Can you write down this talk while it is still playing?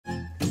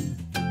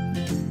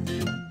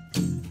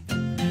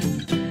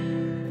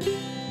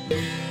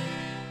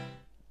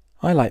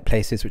I like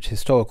places which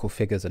historical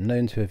figures are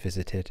known to have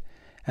visited,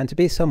 and to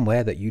be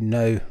somewhere that you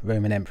know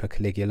Roman Emperor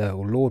Caligula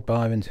or Lord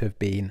Byron to have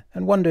been,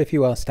 and wonder if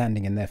you are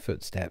standing in their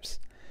footsteps.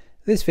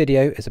 This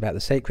video is about the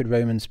sacred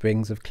Roman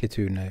springs of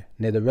Clitunno,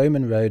 near the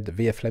Roman road the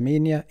Via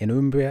Flaminia in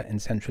Umbria in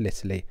central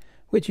Italy,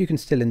 which you can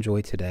still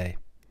enjoy today.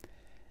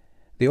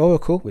 The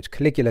oracle which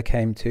Caligula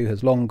came to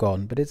has long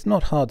gone, but it's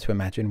not hard to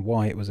imagine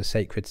why it was a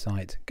sacred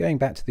site, going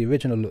back to the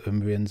original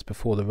Umbrians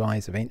before the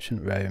rise of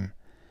ancient Rome.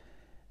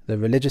 The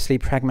religiously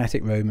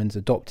pragmatic Romans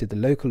adopted the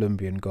local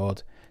Umbrian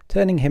god,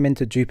 turning him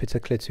into Jupiter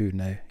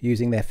Clitunno,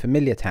 using their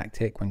familiar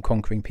tactic when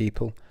conquering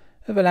people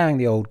of allowing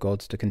the old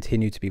gods to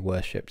continue to be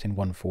worshipped in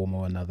one form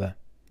or another.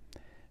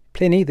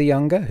 Pliny the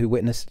Younger, who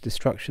witnessed the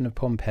destruction of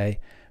Pompeii,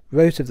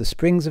 wrote of the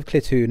springs of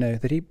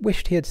Clitunno that he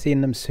wished he had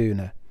seen them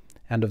sooner,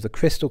 and of the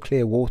crystal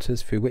clear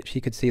waters through which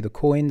he could see the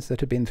coins that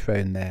had been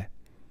thrown there.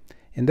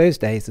 In those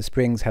days the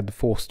springs had the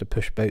force to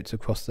push boats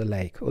across the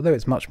lake, although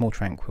it's much more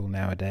tranquil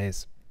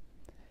nowadays.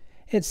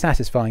 It's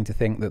satisfying to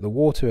think that the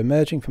water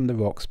emerging from the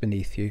rocks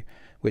beneath you,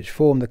 which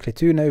form the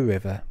Clitunno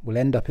River, will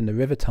end up in the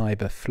River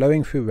Tiber,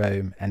 flowing through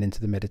Rome and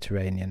into the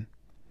Mediterranean.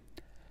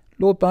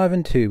 Lord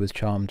Byron too was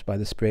charmed by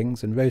the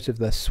springs and wrote of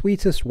the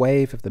sweetest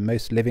wave of the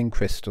most living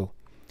crystal,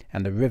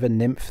 and the river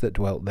nymph that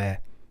dwelt there,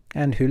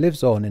 and who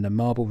lives on in a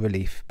marble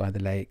relief by the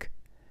lake.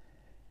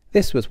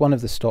 This was one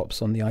of the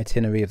stops on the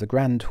itinerary of the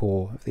Grand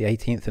Tour of the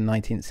 18th and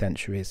 19th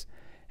centuries,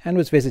 and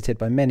was visited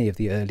by many of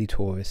the early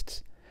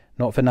tourists.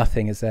 Not for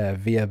nothing is there a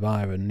Via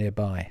Byron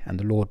nearby, and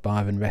the Lord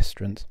Byron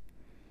restaurant.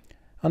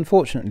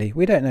 Unfortunately,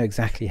 we don't know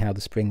exactly how the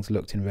springs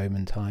looked in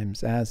Roman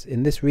times, as,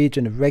 in this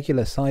region of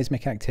regular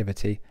seismic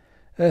activity,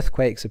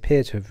 earthquakes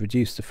appear to have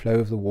reduced the flow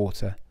of the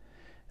water.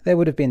 There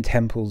would have been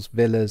temples,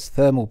 villas,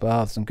 thermal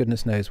baths, and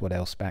goodness knows what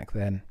else back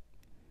then.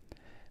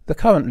 The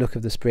current look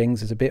of the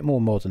springs is a bit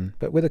more modern,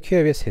 but with a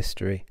curious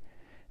history.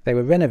 They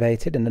were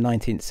renovated in the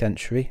 19th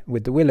century,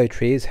 with the willow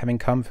trees having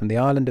come from the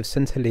island of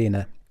St.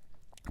 Helena,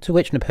 to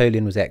which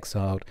Napoleon was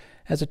exiled,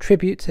 as a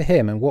tribute to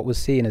him and what was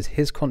seen as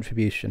his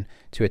contribution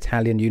to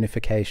Italian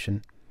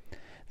unification.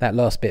 That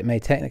last bit may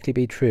technically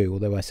be true,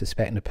 although I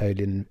suspect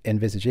Napoleon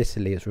envisaged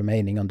Italy as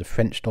remaining under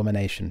French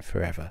domination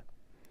forever.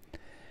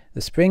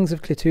 The springs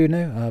of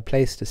Clitunno are a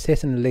place to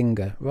sit and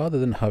linger rather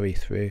than hurry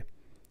through.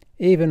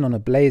 Even on a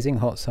blazing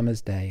hot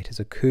summer's day, it is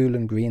a cool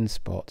and green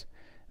spot,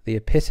 the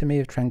epitome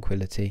of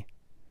tranquility.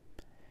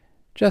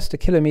 Just a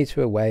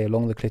kilometre away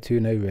along the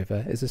Clitunno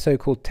River is the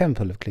so-called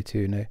Temple of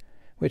Clitunno,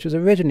 which was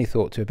originally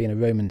thought to have been a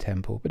Roman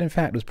temple, but in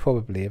fact was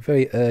probably a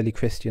very early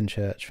Christian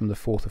church from the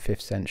 4th or 5th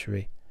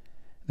century.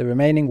 The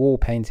remaining wall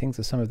paintings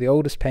are some of the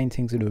oldest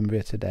paintings in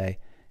Umbria today,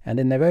 and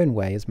in their own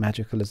way as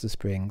magical as the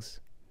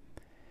springs.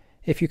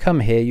 If you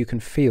come here, you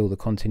can feel the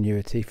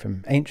continuity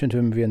from ancient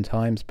Umbrian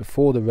times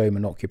before the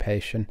Roman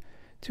occupation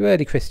to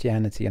early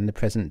Christianity and the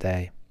present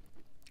day.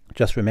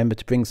 Just remember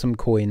to bring some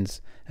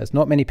coins, as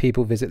not many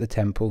people visit the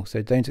temple,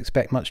 so don't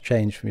expect much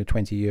change from your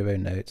 €20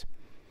 note.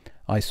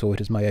 I saw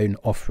it as my own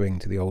offering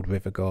to the old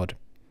river god.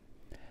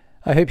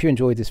 I hope you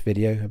enjoyed this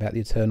video about the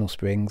eternal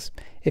springs.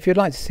 If you'd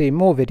like to see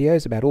more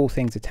videos about all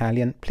things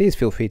Italian, please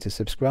feel free to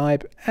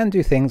subscribe and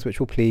do things which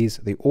will please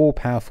the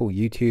all-powerful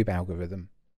YouTube algorithm.